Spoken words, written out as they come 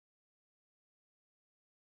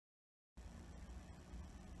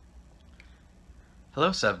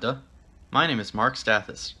Hello, Sevda. My name is Mark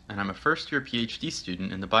Stathos, and I'm a first-year PhD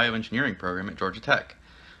student in the bioengineering program at Georgia Tech.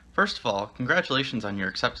 First of all, congratulations on your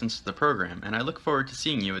acceptance to the program, and I look forward to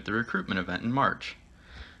seeing you at the recruitment event in March.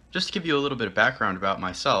 Just to give you a little bit of background about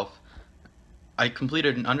myself, I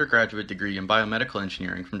completed an undergraduate degree in biomedical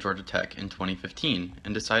engineering from Georgia Tech in 2015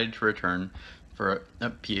 and decided to return for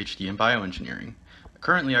a PhD in bioengineering.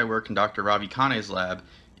 Currently, I work in Dr. Ravi Khane's lab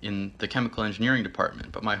in the chemical engineering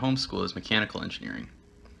department, but my home school is mechanical engineering.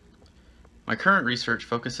 My current research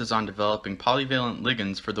focuses on developing polyvalent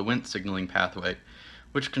ligands for the Wnt signaling pathway,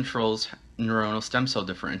 which controls neuronal stem cell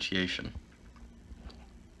differentiation.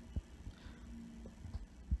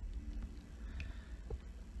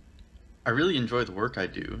 I really enjoy the work I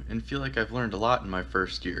do and feel like I've learned a lot in my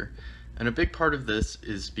first year, and a big part of this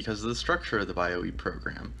is because of the structure of the BioE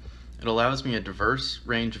program. It allows me a diverse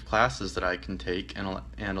range of classes that I can take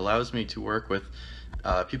and allows me to work with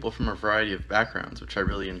people from a variety of backgrounds, which I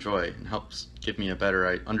really enjoy and helps give me a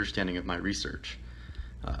better understanding of my research.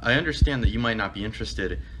 I understand that you might not be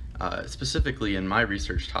interested specifically in my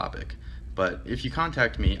research topic, but if you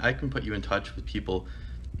contact me, I can put you in touch with people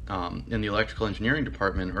in the electrical engineering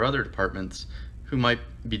department or other departments who might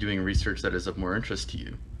be doing research that is of more interest to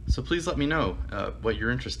you. So please let me know what you're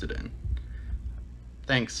interested in.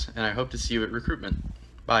 Thanks, and I hope to see you at recruitment.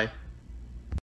 Bye.